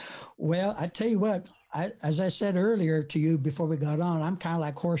 Well, I tell you what, as I said earlier to you before we got on, I'm kind of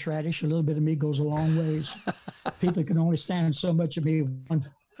like horseradish. A little bit of me goes a long ways. People can only stand so much of me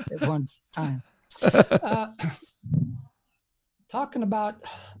at one time. Talking about,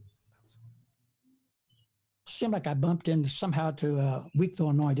 seemed like I bumped into somehow to Weak Though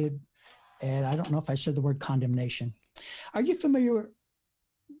Anointed, and I don't know if I said the word condemnation. Are you familiar,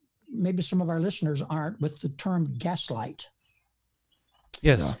 maybe some of our listeners aren't, with the term gaslight?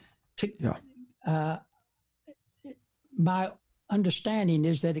 Yes. Yeah. My understanding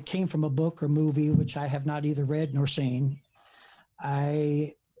is that it came from a book or movie, which I have not either read nor seen.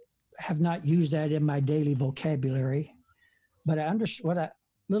 I have not used that in my daily vocabulary, but I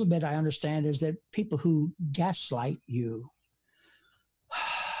little bit I understand is that people who gaslight you,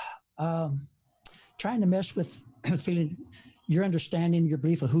 trying to mess with feeling your understanding, your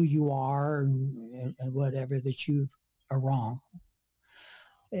belief of who you are and whatever, that you are wrong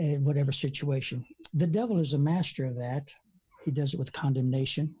in whatever situation. The devil is a master of that. He does it with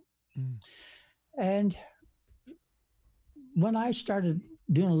condemnation. And when I started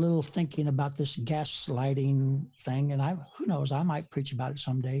doing a little thinking about this gaslighting thing, and who knows, I might preach about it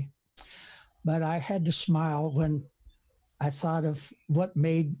someday, but I had to smile when I thought of what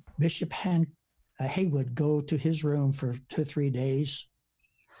made Bishop Haywood go to his room for 2 or 3 days,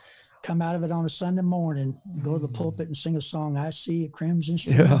 come out of it on a Sunday morning, go to the pulpit and sing a song, "I See a Crimson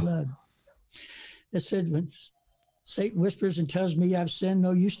Stream of Blood." It said, "When Satan whispers and tells me I've sinned,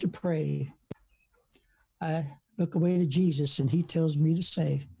 no use to pray, I look away to Jesus and he tells me to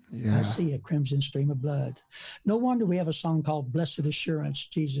say, I see a crimson stream of blood." No wonder we have a song called "Blessed Assurance,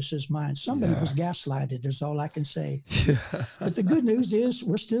 Jesus is Mine." Somebody was gaslighted, is all I can say. But the good news is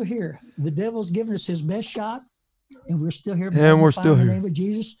we're still here. The devil's given us his best shot, and we're still here. And we're still in the here. name of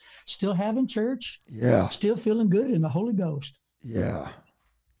Jesus, still having church, Yeah. still feeling good in the Holy Ghost. Yeah.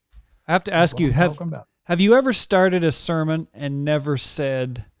 I have to ask you, That's what I'm talking about. have you ever started a sermon and never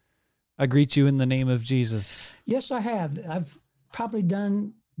said, "I greet you in the name of Jesus"? Yes, I have. I've probably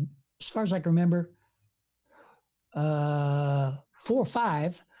done, as far as I can remember, 4 or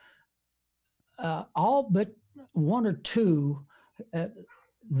 5, all but 1 or 2.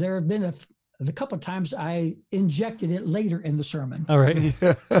 There have been a couple of times I injected it later in the sermon, All right.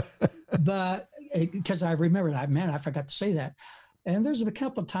 but because I remembered, I forgot to say that. And there's a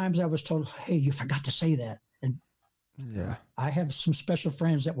couple of times I was told, "Hey, you forgot to say that." And Yeah. I have some special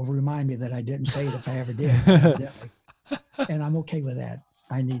friends that will remind me that I didn't say it if I ever did, evidently. And I'm okay with that.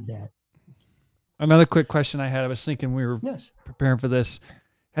 I need that. Another quick question I had. I was thinking we were Yes. preparing for this.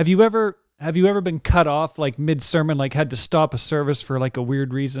 Have you ever been cut off like mid-sermon, like had to stop a service for like a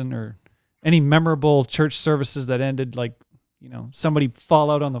weird reason, or any memorable church services that ended like, somebody fall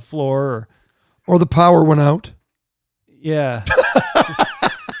out on the floor, Or the power went out. yeah.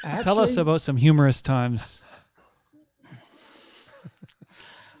 Tell us Actually, about some humorous times.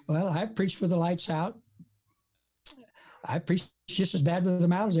 well, I've preached with the lights out. I preach just as bad with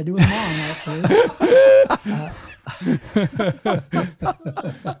them out as I do with them on, actually.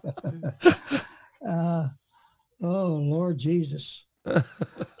 Oh, Lord Jesus.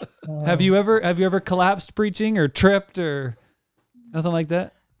 Have you ever collapsed preaching or tripped or nothing like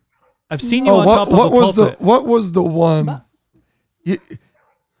that? I've seen you on top of a pulpit. What was the one?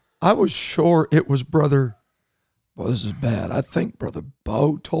 I was sure it was Brother. Well, this is bad. I think Brother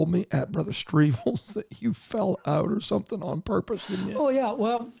Bo told me at Brother Strevel's that you fell out or something on purpose, didn't you? Oh, yeah.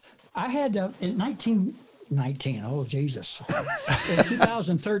 Well, I had in 1919, oh, Jesus. In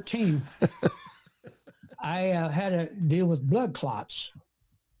 2013, I had to deal with blood clots.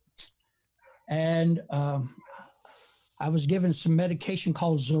 And I was given some medication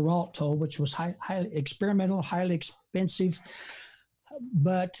called Xarelto, which was highly experimental, highly expensive.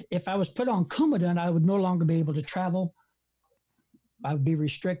 But if I was put on Coumadin, I would no longer be able to travel. I would be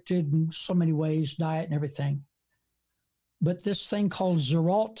restricted in so many ways, diet and everything. But this thing called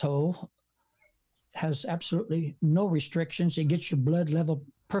Xarelto has absolutely no restrictions. It gets your blood level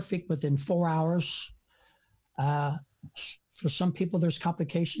perfect within 4 hours. For some people, there's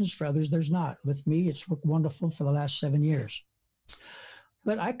complications. For others, there's not. With me, it's worked wonderful for the last 7 years.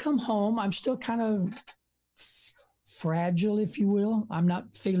 But I come home, I'm still kind of fragile, if you will. I'm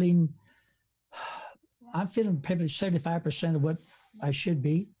feeling probably 75% of what I should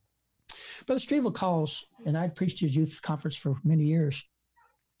be. Brother Strevel calls, and I preached his youth conference for many years.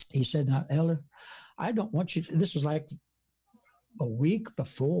 He said, "Now, Elder, I don't want you to," this was like a week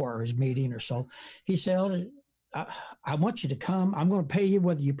before his meeting or so. He said, "Elder, I want you to come. I'm going to pay you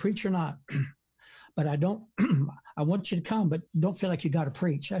whether you preach or not. But I want you to come, but don't feel like you got to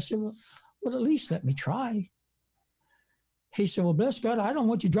preach." I said, well, at least let me try. He said, "Well, bless God, I don't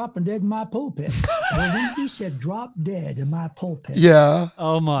want you dropping dead in my pulpit." Well, when he said drop dead in my pulpit. Yeah.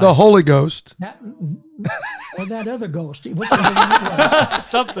 Oh my. The Holy Ghost. Or that other ghost. Whichever one it was.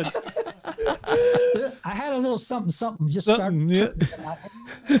 Something. I had a little something just Something, started.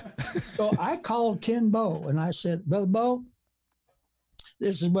 yeah. So I called Ken Bow and I said, "Brother Bow,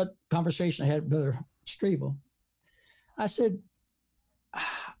 this is what conversation I had with Brother Strevel." I said,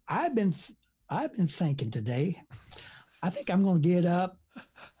 I've been thinking today. I think I'm going to get up.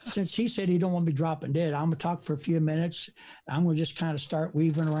 Since he said he don't want to be dropping dead, I'm going to talk for a few minutes. I'm going to just kind of start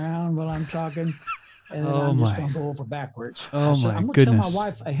weaving around while I'm talking. And then I'm just going to go over backwards. Oh, so my I'm going to tell my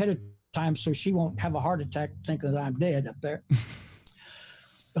wife ahead of time so she won't have a heart attack thinking that I'm dead up there.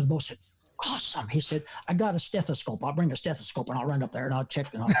 Brother Bo said, "Awesome." He said, "I got a stethoscope. I'll bring a stethoscope and I'll run up there and I'll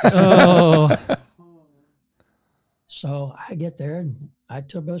check it out." Oh. So I get there and I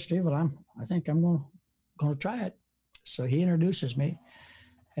tell Brother Strevel, I think I'm going to try it. So he introduces me.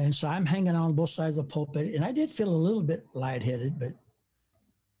 And so I'm hanging on both sides of the pulpit. And I did feel a little bit lightheaded, but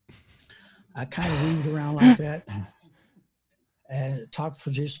I kind of weaved around like that and talked for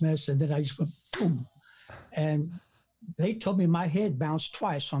just minutes. And then I just went boom. And they told me my head bounced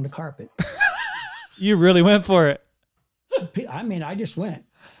twice on the carpet. You really went for it. I mean, I just went.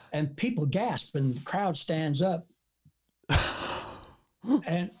 And people gasp and the crowd stands up.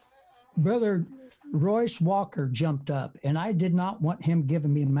 And Brother Royce Walker jumped up, and I did not want him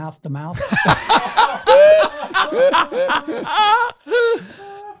giving me mouth to mouth.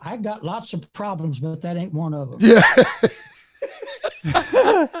 I got lots of problems, but that ain't one of them. Yeah.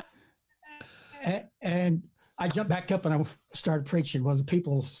 And I jumped back up and I started preaching. Well,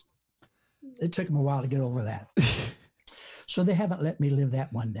 it took them a while to get over that. So they haven't let me live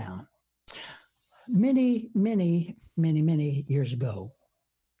that one down. Many years ago,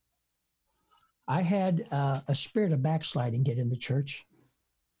 I had a spirit of backsliding get in the church.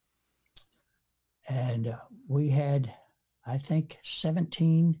 And we had, I think,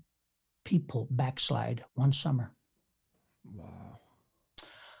 17 people backslide one summer. Wow.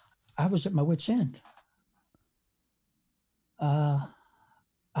 I was at my wit's end. I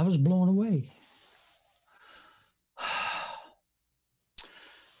was blown away.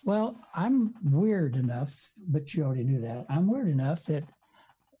 Well, I'm weird enough, but you already knew that. I'm weird enough that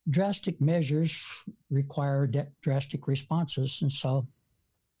drastic measures require drastic responses. And so,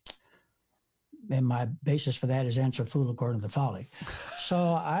 and my basis for that is answer fool according to the folly. So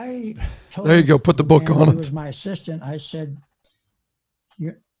I told There you go. Put the book on it. it. Was my assistant. I said,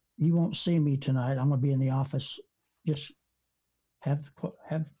 you won't see me tonight. I'm going to be in the office. Just have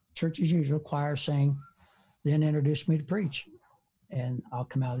church as usual, choir sing, then introduce me to preach. And I'll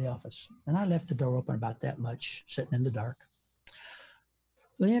come out of the office. And I left the door open about that much, sitting in the dark.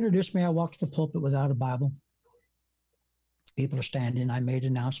 They introduced me. I walked to the pulpit without a Bible. People are standing. I made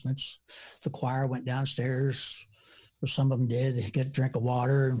announcements. The choir went downstairs, or some of them did. They get a drink of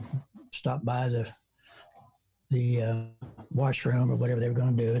water and stop by the washroom or whatever they were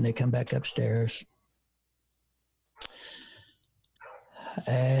going to do, and they come back upstairs.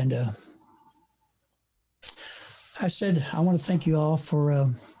 And I said, I want to thank you all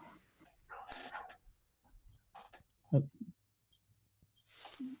for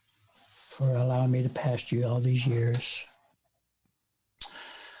allowing me to pastor you all these years.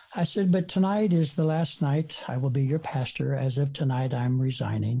 I said, but tonight is the last night I will be your pastor. As of tonight, I'm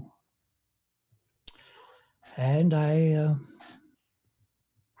resigning. And I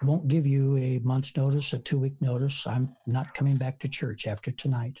won't give you a month's notice, a 2-week notice. I'm not coming back to church after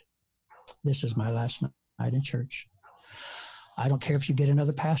tonight. This is my last night in church. I don't care if you get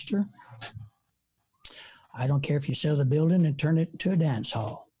another pastor. I don't care if you sell the building and turn it into a dance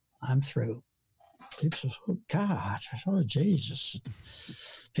hall. I'm through. People said, oh, God, oh, Jesus.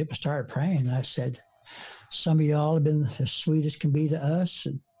 People started praying. I said, some of y'all have been as sweet as can be to us.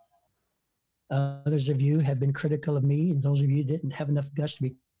 And others of you have been critical of me. And those of you didn't have enough guts to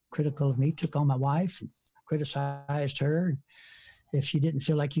be critical of me, took on my wife and criticized her. If she didn't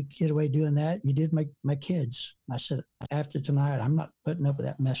feel like you could get away doing that, you did my kids. I said, after tonight, I'm not putting up with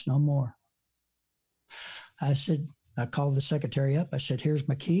that mess no more. I called the secretary up. I said, here's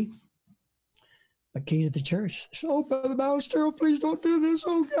my key to the church. She said, oh, Brother Ballester, please don't do this.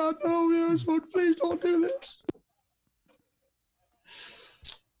 Oh, God, no, yes, Lord, please don't do this.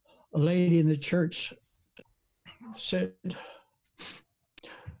 A lady in the church said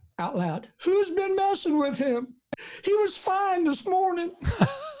out loud, who's been messing with him? He was fine this morning.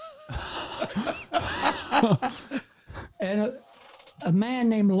 And a man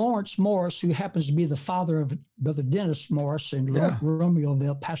named Lawrence Morris, who happens to be the father of Brother Dennis Morris in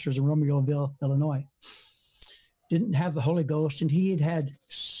Romeoville, pastors in Romeoville, Illinois, didn't have the Holy Ghost, and he had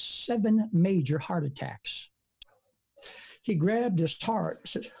 7 major heart attacks. He grabbed his heart and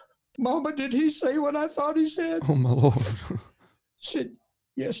said, Mama, did he say what I thought he said? Oh, my Lord. Said,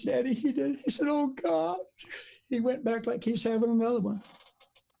 yes, Daddy, he did. He said, oh, God. He went back like he's having another one.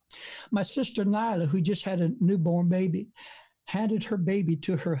 My sister Nyla, who just had a newborn baby, handed her baby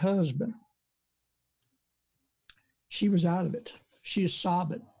to her husband. She was out of it. She is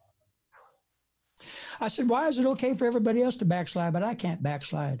sobbing. I said, why is it okay for everybody else to backslide, but I can't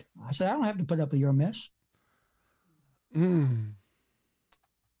backslide? I said, I don't have to put up with your mess.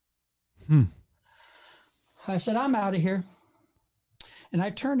 I said, I'm out of here. And I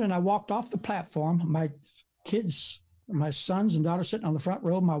turned and I walked off the platform. My kids, my sons and daughters sitting on the front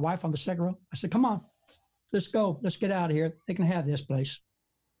row, my wife on the second row. I said, come on, let's go. Let's get out of here. They can have this place.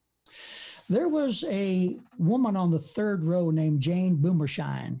 There was a woman on the third row named Jane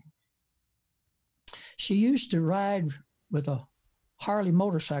Boomershine. She used to ride with a Harley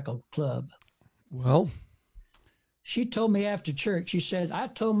motorcycle club. Well, she told me after church, she said, I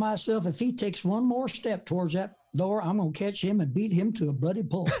told myself if he takes one more step towards that door, I'm going to catch him and beat him to a bloody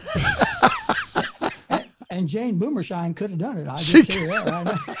pulp. And Jane Boomershine could have done it. I just tell you that right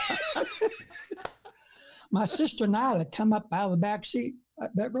now. My sister Nyla come up out of the back seat,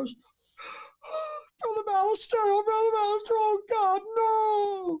 back row. Brother Ballester, oh God,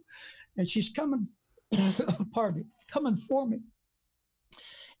 no. And she's coming, coming for me.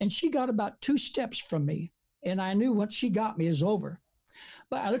 And she got about 2 steps from me. And I knew once she got me is over.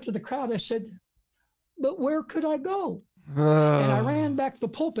 But I looked at the crowd, I said, but where could I go? And I ran back to the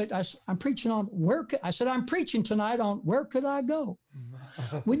pulpit. I'm preaching on I'm preaching tonight on where could I go?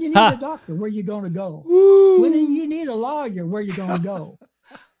 When you need a doctor, where you going to go? Woo. When you need a lawyer, where you going to go?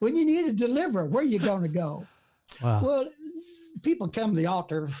 When you need a deliverer, where you going to go? Wow. Well, people come to the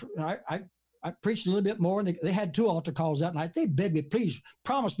altar. I preached a little bit more, and they had 2 altar calls that night. They begged me, please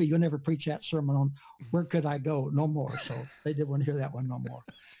promise me you'll never preach that sermon on where could I go no more. So they didn't want to hear that one no more.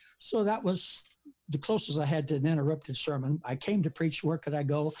 So that was the closest I had to an interrupted sermon. I came to preach where could I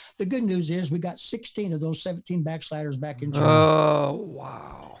go. The good news is we got 16 of those 17 backsliders back in church. Oh,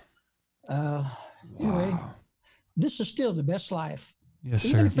 wow. Anyway, this is still the best life. Yes,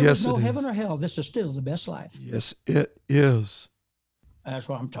 Even sir. if there was no heaven or hell, this is still the best life. Yes, it is. That's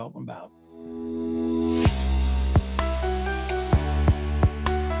what I'm talking about.